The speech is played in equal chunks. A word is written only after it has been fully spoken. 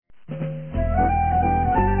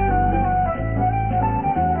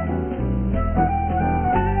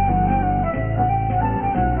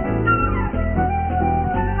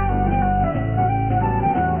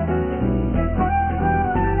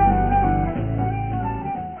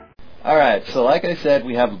Alright, so like I said,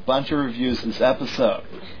 we have a bunch of reviews this episode.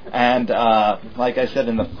 And like I said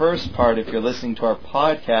in the first part, if you're listening to our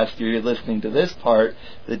podcast, you're listening to this part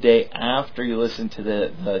the day after you listen to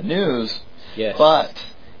the news. Yes. But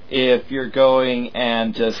if you're going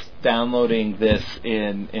and just downloading this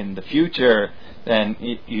in the future, then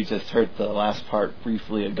you just heard the last part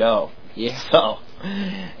briefly ago. Yeah. So,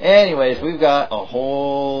 anyways, we've got a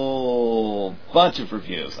whole bunch of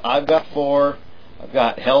reviews. I've got 4. I've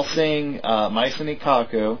got Hellsing, Mice and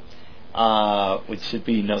Ikaku, which should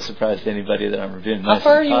be no surprise to anybody that I'm reviewing. How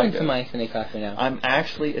far are you into Mice and Ikaku now? I'm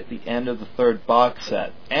actually at the end of the 3rd box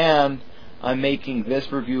set, and I'm making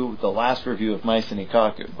this review the last review of Mice and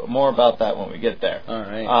Ikaku, but more about that when we get there.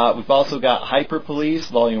 Alright. We've also got Hyper Police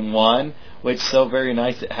Volume 1, which is so very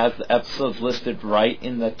nice. It has the episodes listed right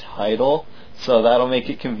in the title, so that'll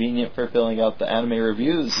make it convenient for filling out the anime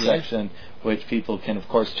reviews section, which people can, of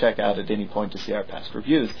course, check out at any point to see our past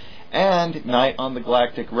reviews. And Night on the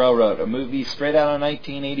Galactic Railroad, a movie straight out of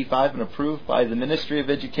 1985 and approved by the Ministry of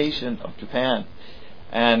Education of Japan.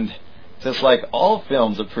 And just like all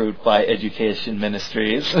films approved by education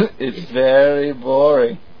ministries, it's very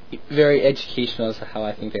boring. Very educational is how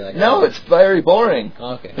I think they like it. No, it's very boring.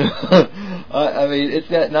 Okay. I mean, it's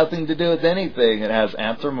got nothing to do with anything. It has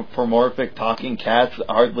anthropomorphic talking cats that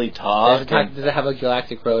hardly talk. Does it have a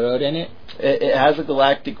galactic railroad in it? It has a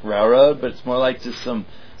galactic railroad, but it's more like just some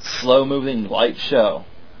slow-moving light show.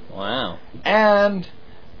 Wow. And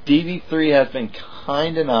DB3 has been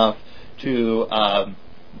kind enough to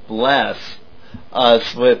bless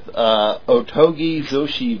us with Otogi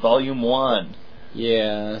Zoshi Volume 1.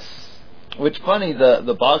 Yes. Which, funny,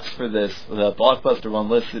 the box for this, the Blockbuster one,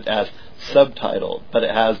 listed as subtitled, but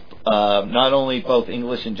it has not only both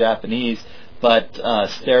English and Japanese, but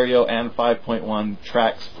stereo and 5.1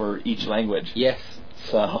 tracks for each language. Yes.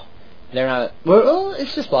 So they're not. Well,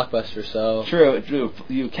 it's just Blockbuster, so. True.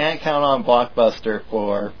 You can't count on Blockbuster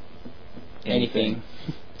for anything.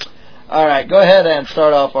 Alright, go ahead and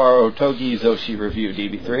start off our Otogi Zoshi review,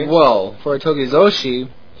 DB3. Well, for Otogi Zoshi.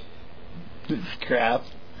 Crap.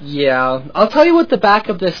 Yeah, I'll tell you what the back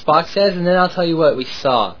of this box says, and then I'll tell you what we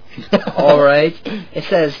saw. Alright? It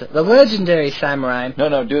says, the legendary samurai...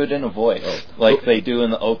 No, do it in a voice, like they do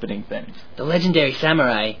in the opening thing. The legendary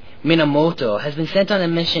samurai, Minamoto, has been sent on a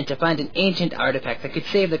mission to find an ancient artifact that could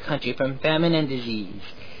save the country from famine and disease.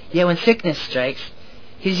 Yet when sickness strikes,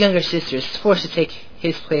 his younger sister is forced to take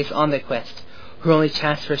his place on the quest. Her only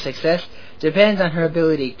chance for success depends on her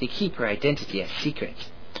ability to keep her identity a secret.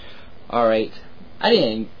 Alright. I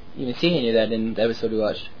didn't even see any of that in the episode we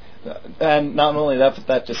watched. And not only that, but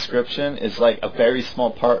that description is like a very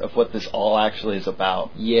small part of what this all actually is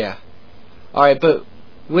about. Yeah. Alright, but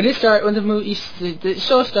when the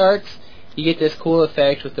show starts, you get this cool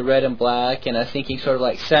effect with the red and black, and I was thinking sort of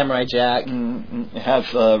like Samurai Jack. Mm-hmm. It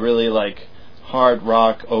has a really like hard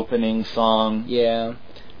rock opening song. Yeah.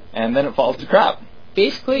 And then it falls to crap.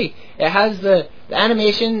 Basically, it has the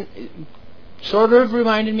animation sort of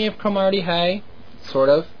reminded me of Cromartie High. Sort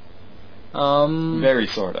of. Very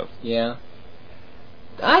sort of. Yeah.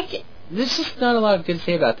 There's just not a lot good to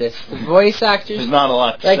say about this. The voice actors... There's not a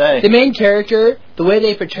lot to say. The main character, the way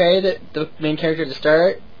they portray the main character to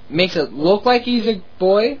start, makes it look like he's a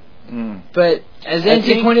boy. But as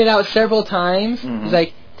NT pointed out several times, he's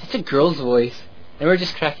like, that's a girl's voice. And we're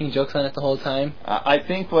just cracking jokes on it the whole time. I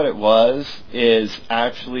think what it was is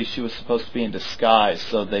actually she was supposed to be in disguise,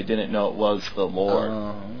 so they didn't know it was the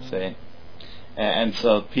Lord. See? And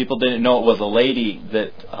so people didn't know it was a lady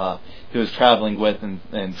that he was traveling with,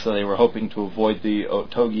 and so they were hoping to avoid the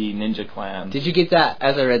Otogi ninja clan. Did you get that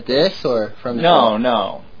as I read this, or from the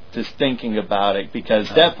No. Just thinking about it, because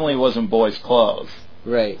definitely wasn't boys' clothes.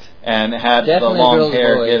 Right. And it had definitely the long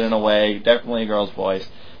hair voice. getting away, definitely a girl's voice.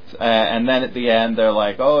 And then at the end, they're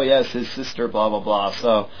like, oh, yes, his sister, blah, blah, blah.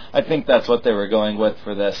 So I think that's what they were going with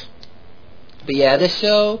for this. But yeah, this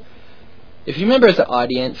show, if you remember as an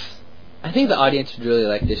audience, I think the audience would really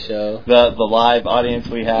like this show. The live audience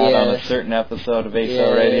we had on a certain episode of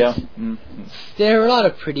ASO Radio. Mm-hmm. There were a lot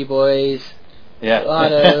of pretty boys. Yeah. A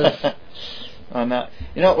lot of...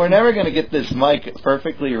 we're never going to get this mic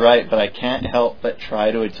perfectly right, but I can't help but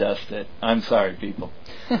try to adjust it. I'm sorry, people.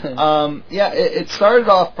 It started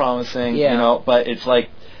off promising, but it's like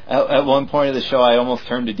at one point of the show I almost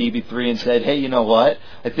turned to DB3 and said, hey, you know what?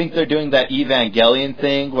 I think they're doing that Evangelion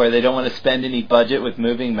thing where they don't want to spend any budget with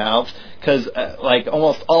moving mouths, because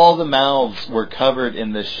almost all the mouths were covered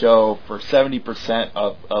in this show for 70%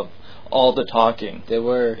 of all the talking. They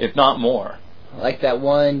were. If not more. Like that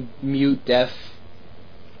one mute deaf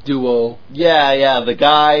duo. Yeah, the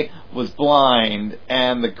guy was blind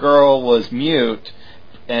and the girl was mute.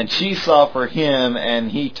 and she saw for him,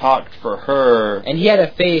 and he talked for her. And he had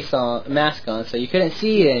a mask on, so you couldn't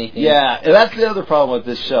see anything. Yeah, and that's the other problem with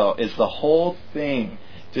this show, is the whole thing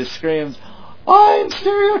just screams, I'm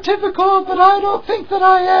stereotypical, but I don't think that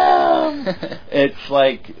I am. It's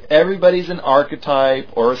like everybody's an archetype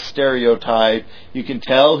or a stereotype. You can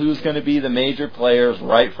tell who's going to be the major players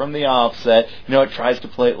right from the offset. You know, it tries to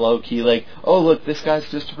play it low-key, like, oh, look, this guy's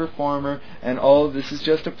just a performer, and oh, this is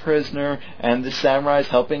just a prisoner, and this samurai's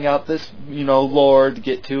helping out this, lord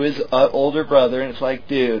get to his older brother, and it's like,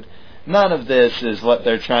 dude, none of this is what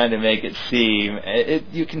they're trying to make it seem.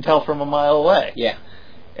 You can tell from a mile away. Yeah.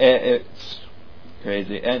 It's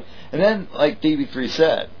crazy. And then, like DB3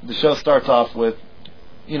 said, the show starts off with,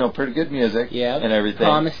 pretty good music and everything.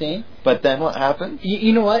 Promising. But then what happened?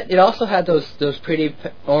 You know what? It also had those pretty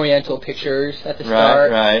oriental pictures at the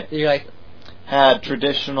start. Right. You're like... Had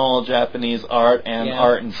traditional Japanese art and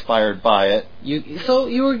art inspired by it.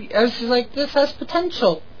 I was just like, this has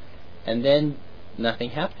potential. And then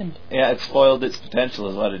nothing happened. Yeah, it spoiled its potential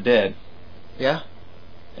is what it did. Yeah.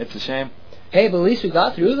 It's a shame. Hey, but at least we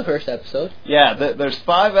got through the first episode. Yeah, there's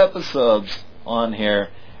 5 episodes on here,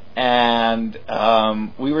 and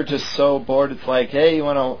we were just so bored. It's like, hey, you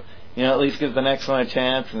want to, at least give the next one a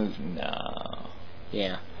chance? And no.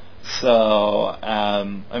 Yeah. So,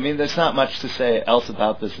 there's not much to say else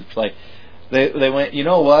about this. It's like, they went, you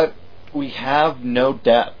know what? We have no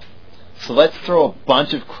depth. So let's throw a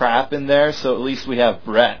bunch of crap in there so at least we have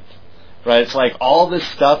breadth. Right? It's like all this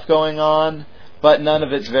stuff going on, but none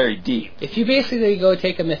of it's very deep. If you basically go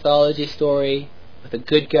take a mythology story with a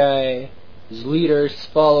good guy, his leaders, his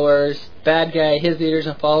followers, bad guy, his leaders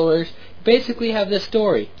and followers, you basically have this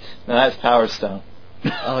story. Now that's Power Stone.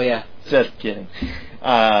 Oh, yeah. Just kidding.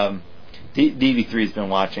 DB3's been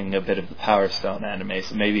watching a bit of the Power Stone anime,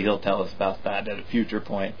 so maybe he'll tell us about that at a future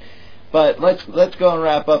point. But let's go and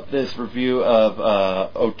wrap up this review of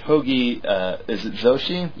Otogi. Is it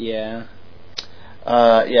Zoshi? Yeah.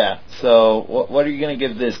 So what are you going to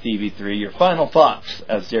give this, DB3? Your final thoughts,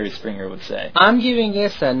 as Jerry Springer would say. I'm giving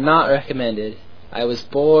this a not recommended. I was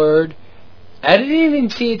bored. I didn't even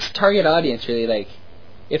see its target audience, really. Like,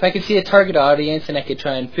 if I could see a target audience and I could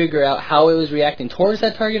try and figure out how it was reacting towards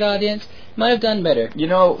that target audience, it might have done better.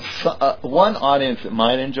 One audience that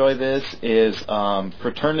might enjoy this is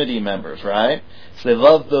fraternity members, right? So they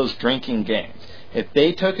love those drinking games. If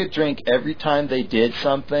they took a drink every time they did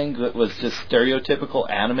something that was just stereotypical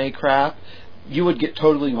anime crap, you would get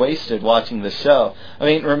totally wasted watching the show.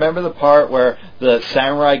 Remember the part where the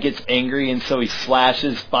samurai gets angry and so he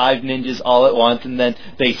slashes 5 ninjas all at once and then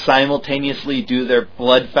they simultaneously do their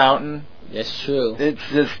blood fountain? That's true. It's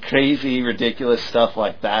just crazy, ridiculous stuff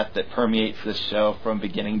like that permeates this show from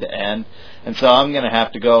beginning to end. And so I'm going to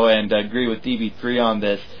have to go and agree with DB3 on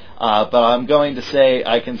this. But I'm going to say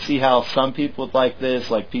I can see how some people would like this,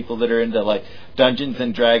 like people that are into like Dungeons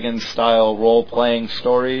and Dragons style role-playing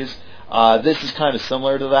stories. This is kind of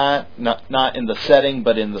similar to that, not in the setting,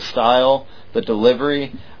 but in the style, the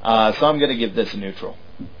delivery. So I'm going to give this a neutral.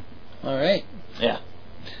 All right. Yeah.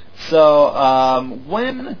 So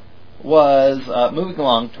when was, moving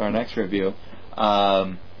along to our next review,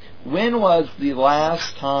 when was the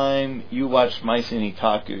last time you watched Maison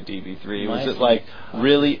Ikkaku, DB3? Was it like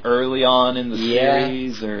really early on in the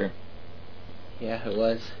series, or? Yeah, it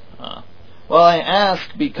was. Well, I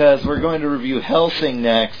ask because we're going to review Hellsing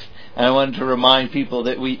next, and I wanted to remind people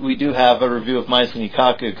that we do have a review of Maison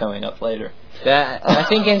Ikkaku coming up later. I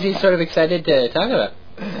think Enzi's sort of excited to talk about.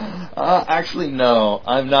 Actually, no.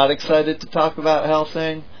 I'm not excited to talk about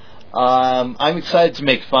Hellsing. I'm excited to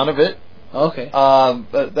make fun of it. Okay.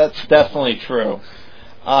 But that's definitely true.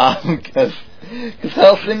 Because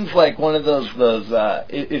Hellsing's like one of those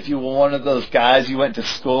if you were one of those guys you went to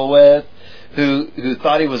school with who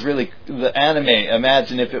thought he was really the anime.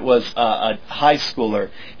 Imagine if it was a high schooler.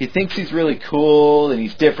 He thinks he's really cool and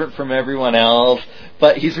he's different from everyone else,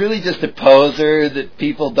 but he's really just a poser that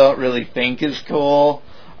people don't really think is cool.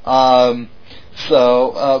 But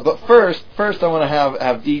first I want to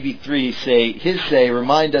have DB3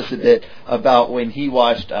 remind us a bit about when he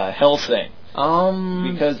watched Hellsing.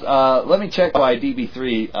 Because let me check why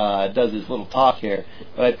DB3 does his little talk here.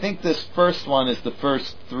 But I think this first one is the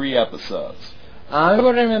first 3 episodes. What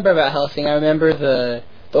I remember about Hellsing, I remember the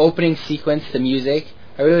opening sequence, the music.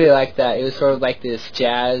 I really liked that. It was sort of like this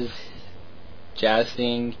jazz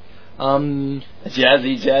thing. A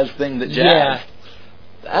jazzy jazz thing that jazz. Yeah.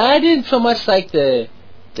 I didn't so much like the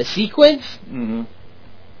sequence,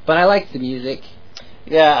 but I liked the music.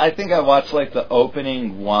 Yeah, I think I watched like the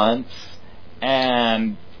opening once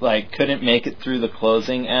and like couldn't make it through the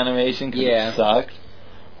closing animation because it sucked.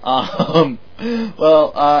 Hellsing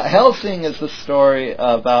is the story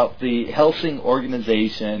about the Hellsing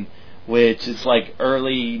organization, which is like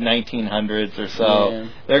early 1900s or so. Yeah.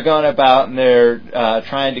 They're going about and they're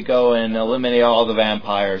trying to go and eliminate all the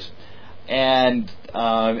vampires. And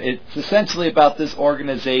it's essentially about this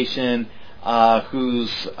organization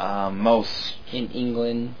whose most... In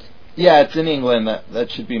England. Yeah, it's in England. That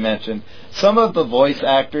should be mentioned. Some of the voice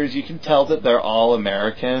actors, you can tell that they're all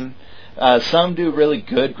American. Some do really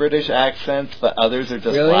good British accents, but others are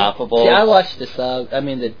just laughable. See, I watched the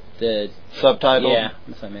subtitle. Yeah,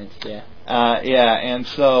 that's what I meant. Yeah. And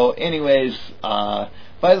so, anyways, by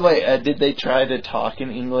the way, did they try to talk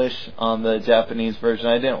in English on the Japanese version?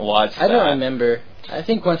 I didn't watch that. I don't remember. I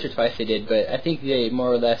think once or twice they did, but I think they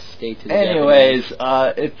more or less stayed to the Anyways,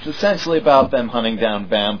 it's essentially about them hunting down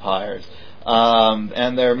vampires.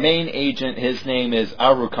 And their main agent, his name is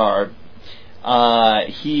Alucard.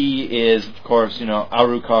 He is, of course,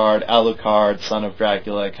 Alucard, son of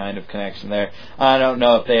Dracula, kind of connection there. I don't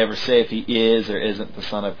know if they ever say if he is or isn't the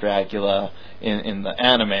son of Dracula in the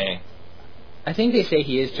anime. I think they say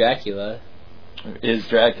he is Dracula. Is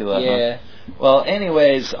Dracula? Yeah. Huh? Well,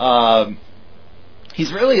 anyways,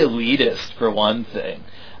 he's really elitist, for one thing.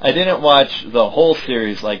 I didn't watch the whole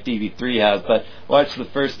series like DV3 has, but watched the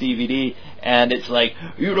first DVD, and it's like,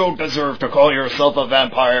 you don't deserve to call yourself a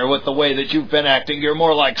vampire with the way that you've been acting. You're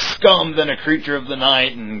more like scum than a creature of the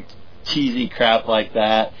night, and cheesy crap like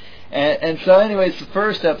that. And so anyways, the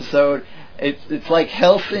first episode, it's like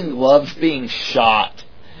Hellsing loves being shot.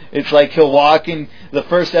 It's like he'll walk in, the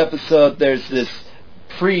first episode, there's this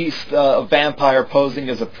priest, a vampire posing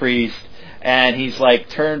as a priest, and he's like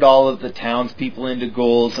turned all of the townspeople into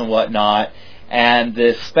ghouls and whatnot, and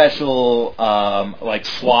this special like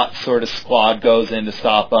SWAT sort of squad goes in to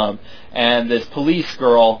stop him, and this police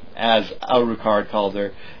girl, as Alucard calls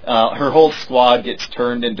her, her whole squad gets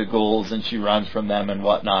turned into ghouls, and she runs from them and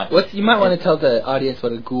whatnot. You might want to tell the audience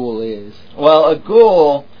what a ghoul is. Well, a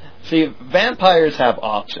ghoul, see, vampires have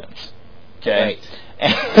options, okay?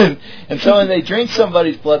 Right. And so when they drink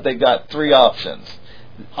somebody's blood, they've got three options.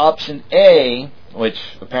 Option A, which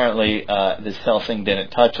apparently this Hellsing didn't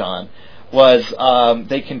touch on, was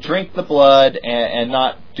they can drink the blood and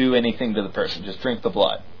not do anything to the person, just drink the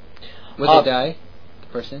blood. Would they die, the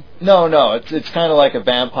person? No, it's kind of like a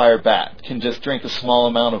vampire bat. Can just drink a small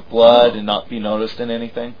amount of blood and not be noticed in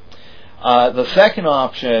anything. The second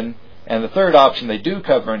option, and the third option they do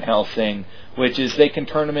cover in Hellsing, which is they can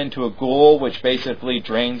turn them into a ghoul, which basically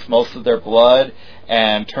drains most of their blood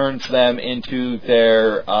and turns them into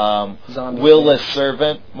their willless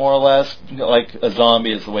servant, more or less. Like a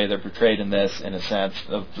zombie is the way they're portrayed in this, in a sense,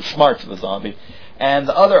 of the smarts of a zombie. And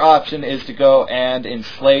the other option is to go and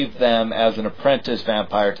enslave them as an apprentice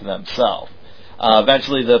vampire to themselves.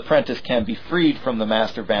 Eventually the apprentice can be freed from the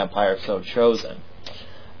master vampire if so chosen.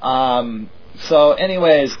 So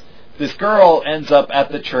anyways, this girl ends up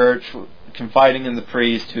at the church confiding in the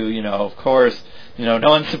priest who, of course, no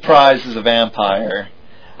one's surprised is a vampire.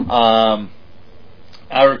 Alucard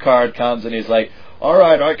comes and he's like,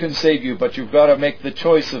 alright, I can save you, but you've got to make the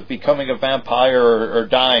choice of becoming a vampire or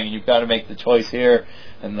dying. You've got to make the choice here.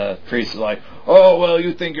 And the priest is like, oh, well,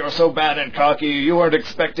 you think you're so bad and cocky. You weren't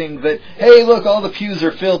expecting that, hey, look, all the pews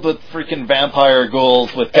are filled with freaking vampire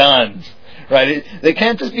ghouls with guns. Right? They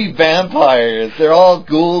can't just be vampires. They're all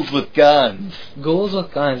ghouls with guns. Ghouls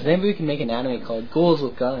with guns. Maybe we can make an anime called Ghouls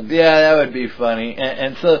with Guns. Yeah, that would be funny.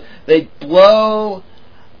 And so they blow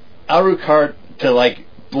Alucard to, like,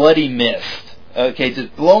 bloody mist. Okay,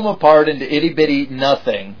 just blow him apart into itty-bitty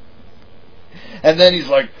nothing. And then he's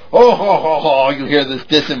like, oh, ho, ho, ho. You hear this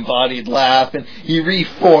disembodied laugh, and he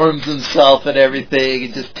reforms himself and everything,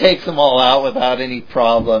 and just takes them all out without any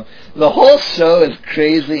problem. The whole show is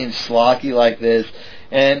crazy and schlocky like this.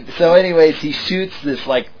 And so anyways, he shoots this,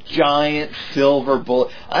 like, giant silver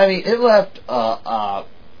bullet. I mean, it left a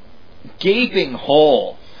gaping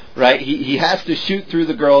hole. Right, he has to shoot through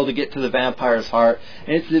the girl to get to the vampire's heart,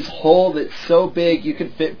 and it's this hole that's so big you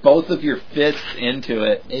can fit both of your fists into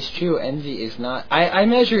it. It's true, Envy is not. I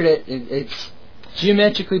measured it. It's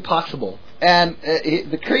geometrically possible. And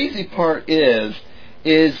the crazy part is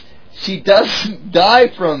she doesn't die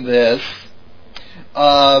from this,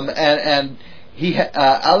 and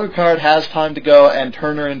Alucard has time to go and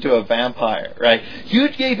turn her into a vampire. Right,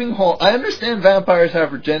 huge gaping hole. I understand vampires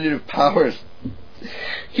have regenerative powers.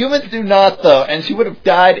 Humans do not, though, and she would have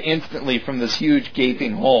died instantly from this huge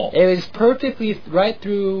gaping hole. It was perfectly right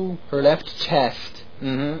through her left chest.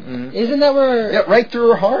 Mm-hmm. Isn't that where... Yeah, right through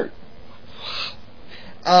her heart.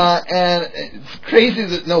 And it's crazy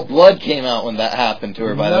that no blood came out when that happened to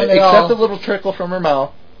her, by the way. Except a little trickle from her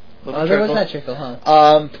mouth. Little there was trickle. that trickle,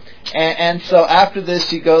 huh? And so after this,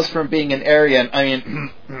 she goes from being an Aryan. I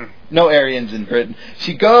mean, no Aryans in Britain.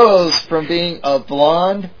 She goes from being a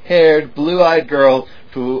blonde-haired, blue-eyed girl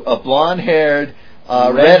to a blonde-haired,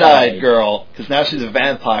 red-eyed girl, because now she's a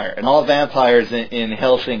vampire, and all vampires in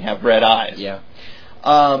Hellsing have red eyes. Yeah.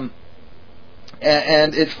 And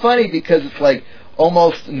it's funny because it's like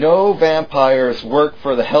almost no vampires work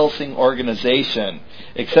for the Hellsing organization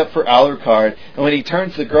except for Alucard. And when he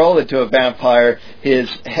turns the girl into a vampire, his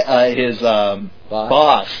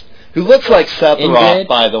boss, who looks like Sephiroth,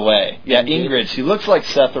 by the way. Yeah, Ingrid. She looks like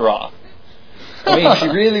Sephiroth. I mean, she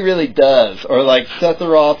really, really does. Or like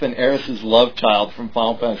Sephiroth and Eris's love child from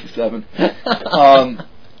Final Fantasy VII.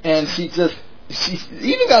 And she's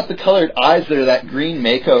even got the colored eyes that are that green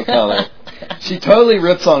Mako color. She totally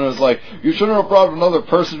rips on it. It's like, you shouldn't have brought another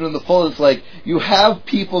person in the fold. It's like, you have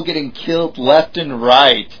people getting killed left and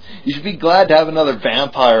right. You should be glad to have another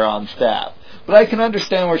vampire on staff. But I can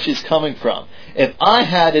understand where she's coming from. If I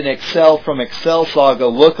had an Excel from Excel Saga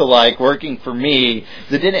lookalike working for me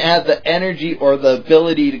that didn't have the energy or the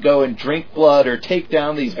ability to go and drink blood or take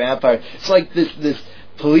down these vampires, it's like this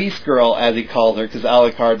police girl, as he called her, because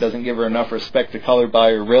Alucard doesn't give her enough respect to call her by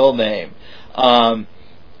her real name.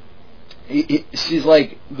 She's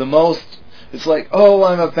like the most. It's like, oh,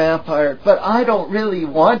 I'm a vampire, but I don't really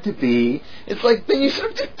want to be. It's like, then you should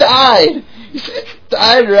have just died. You should have just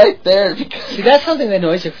died right there. See, that's something that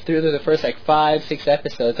annoys her through the first 5-6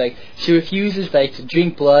 episodes. Like, she refuses to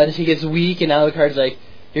drink blood. She gets weak, and Alucard's like,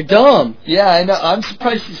 you're dumb. Yeah, I know. I'm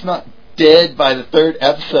surprised she's not dead by the 3rd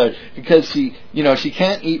episode, because she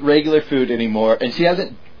can't eat regular food anymore, and she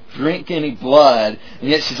hasn't drink any blood, and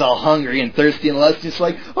yet she's all hungry and thirsty, and Leslie's just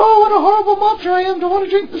like, oh, what a horrible monster I am, don't want to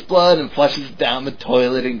drink this blood, and flushes down the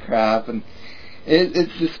toilet and crap, and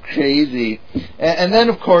it's just crazy. And then,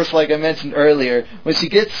 of course, like I mentioned earlier, when she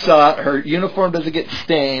gets shot, her uniform doesn't get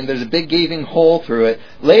stained, there's a big gaping hole through it.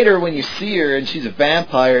 Later, when you see her, and she's a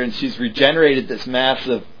vampire, and she's regenerated this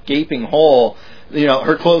massive gaping hole,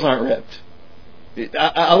 her clothes aren't ripped.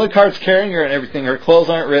 Alucard's carrying her and everything, her clothes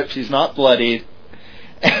aren't ripped, she's not bloodied.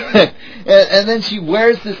 And then she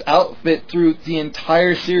wears this outfit through the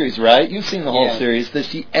entire series, right? You've seen the whole series. Does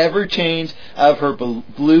she ever change out of her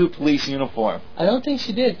blue police uniform? I don't think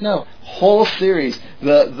she did, no. Whole series.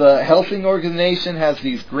 The Hellsing organization has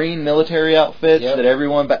these green military outfits that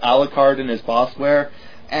everyone but Alucard and his boss wear,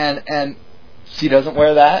 and she doesn't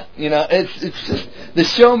wear that. It's just, the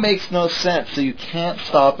show makes no sense, so you can't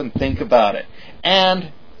stop and think about it.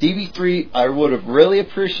 And DB3, I would have really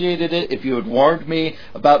appreciated it if you had warned me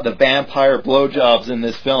about the vampire blowjobs in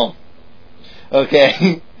this film.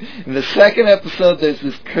 Okay? In the 2nd episode, there's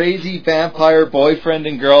this crazy vampire boyfriend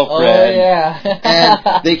and girlfriend. Oh, yeah.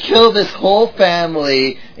 And they kill this whole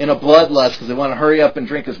family in a bloodlust because they want to hurry up and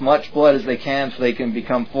drink as much blood as they can so they can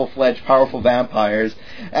become full-fledged, powerful vampires.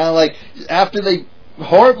 And, after they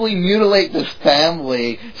horribly mutilate this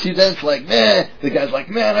family, she then's like, man, the guy's like,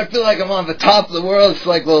 man, I feel like I'm on the top of the world. It's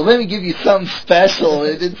like, well, let me give you something special.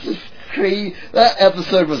 It's just crazy. That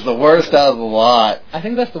episode was the worst out of the lot. I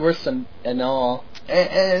think that's the worst in all.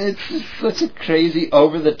 And it's just such a crazy,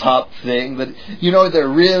 over-the-top thing that, they're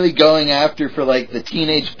really going after for, the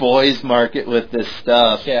teenage boys market with this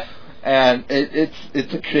stuff. Yeah. And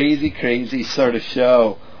it's a crazy, crazy sort of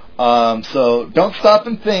show. So don't stop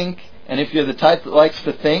and think. And if you're the type that likes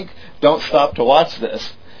to think, don't stop to watch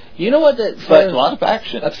this. You know what? But a lot of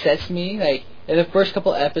action upsets me. In the first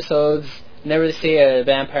couple episodes, whenever they say a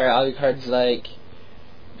vampire, Alucard's like,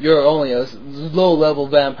 you're only a low-level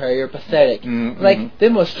vampire, you're pathetic. Mm-hmm. They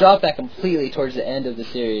must drop that completely towards the end of the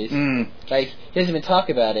series. He doesn't even talk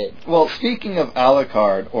about it. Well, speaking of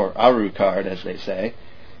Alucard, or Arucard, as they say,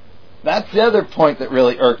 that's the other point that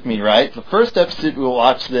really irked me, right? The first episode, we'll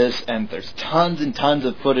watch this, and there's tons and tons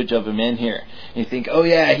of footage of him in here. And you think, oh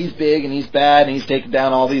yeah, he's big, and he's bad, and he's taking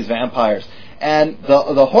down all these vampires. And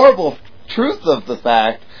the horrible truth of the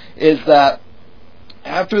fact is that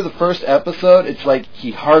after the first episode, it's like he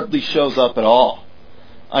hardly shows up at all.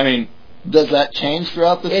 I mean, does that change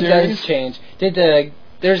throughout the series? It does change.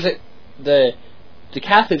 The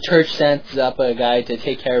Catholic Church sends up a guy to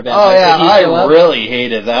take care of vampires. Oh yeah, I really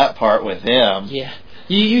hated that part with him. Yeah.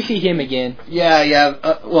 You see him again.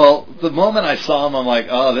 Yeah. Well, the moment I saw him, I'm like,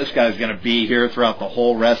 oh, this guy's going to be here throughout the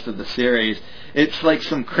whole rest of the series. It's like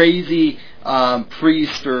some crazy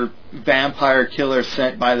priest or vampire killer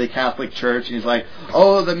sent by the Catholic Church. And he's like,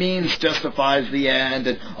 oh, the means justifies the end,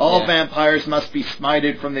 and all vampires must be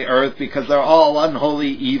smited from the earth because they're all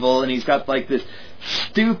unholy evil. And he's got this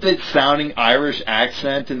stupid sounding Irish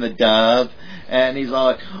accent in the dub, and he's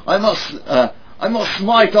all like, I must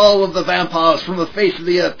smite all of the vampires from the face of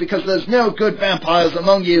the earth because there's no good vampires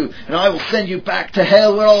among you, and I will send you back to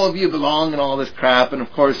hell where all of you belong, and all this crap. And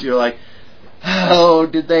of course you're like, oh,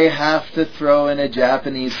 did they have to throw in a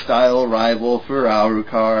Japanese-style rival for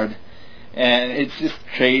Alucard? And it's just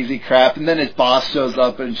crazy crap. And then his boss shows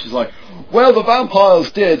up and she's like, well, the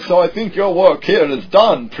vampires did, so I think your work here is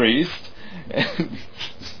done, priest.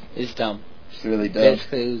 It's dumb. It's really dumb.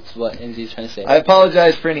 Basically, it's what NZ's trying to say. I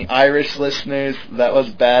apologize for any Irish listeners. That was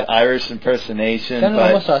bad Irish impersonation. Sounded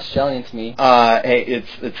almost Australian to me. Hey,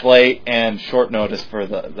 it's late and short notice for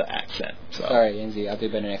the accent. So. Sorry, NZ. I'll do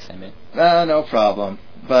better next time, man. No problem.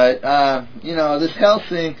 But, this hell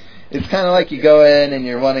thing, it's kind of like you go in and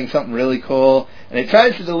you're wanting something really cool, and it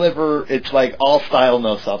tries to deliver, it's like all style,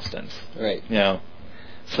 no substance. Right. You know.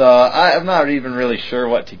 So I'm not even really sure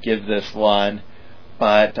what to give this one,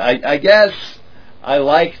 but I guess I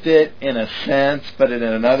liked it in a sense, but in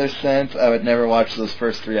another sense, I would never watch those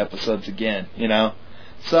first 3 episodes again, you know?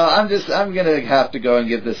 So I'm gonna have to go and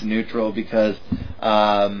give this neutral because,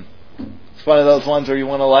 it's one of those ones where you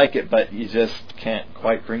want to like it, but you just can't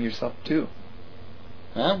quite bring yourself to.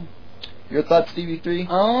 Well, your thoughts, DB3?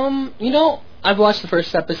 I've watched the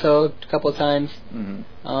first episode a couple of times.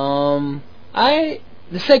 Mm-hmm.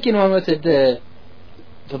 The second one with the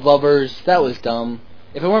lovers, that was dumb.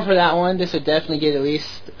 If it weren't for that one, this would definitely get at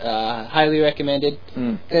least highly recommended.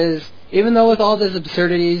 Because even though with all these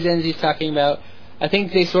absurdities NZ's talking about, I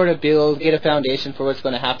think they sort of get a foundation for what's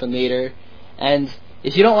going to happen later. And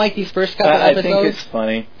if you don't like these first couple episodes... I think it's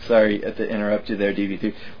funny, sorry to interrupt you there,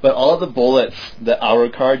 DB3, but all the bullets that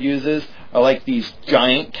Alucard uses are like these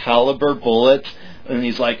giant caliber bullets, and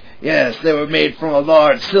he's like, yes, they were made from a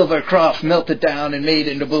large silver cross melted down and made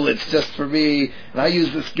into bullets just for me, and I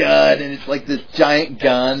use this gun, and it's like this giant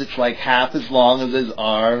gun that's like half as long as his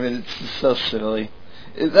arm, and it's just so silly.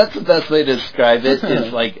 That's the best way to describe it,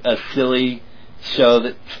 is like a silly show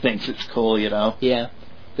that thinks it's cool, you know? Yeah.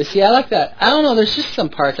 But see, I like that. I don't know, there's just some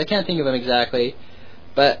parts, I can't think of them exactly,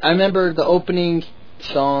 but I remember the opening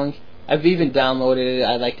song. I've even downloaded it.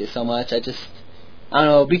 I liked it so much. I don't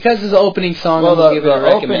know, because it's the opening song, I'm going to give it a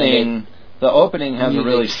recommend. The opening has a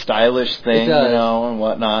really stylish thing, and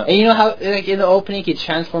whatnot. And you know how, like, in the opening, it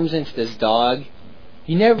transforms into this dog?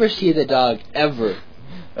 You never see the dog, ever.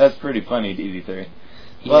 That's pretty funny, DB3.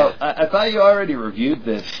 Yeah. Well, I thought you already reviewed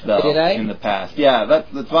this, though, Did I? in the past. Yeah,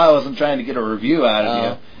 that's why I wasn't trying to get a review out of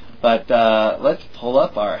you. But let's pull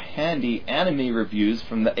up our handy anime reviews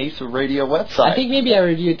from the Ace of Radio website. I think maybe I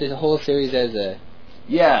reviewed the whole series as a...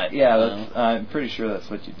 Yeah, I'm pretty sure that's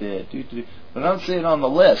what you did. But I don't see it on the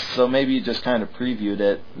list, so maybe you just kind of previewed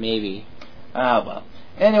it. Maybe. Well.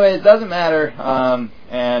 Anyway, it doesn't matter.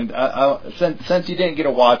 And since you didn't get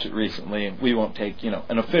to watch it recently, we won't take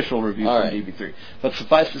an official review from DB3. But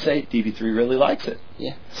suffice to say, DB3 really likes it.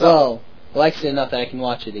 Yeah. So likes it enough that I can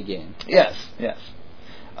watch it again. Yes.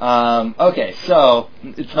 Okay, so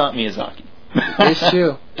it's not Miyazaki. It's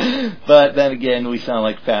true. But then again, we sound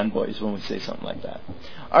like fanboys when we say something like that.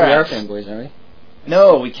 All right. We are fanboys, aren't we?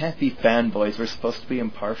 No, we can't be fanboys. We're supposed to be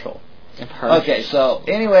impartial. Okay, so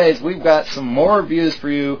anyways, we've got some more reviews for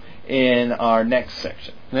you in our next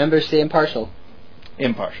section. Remember, stay impartial.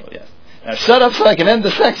 Impartial, yes. Now shut up so I can end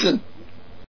the section.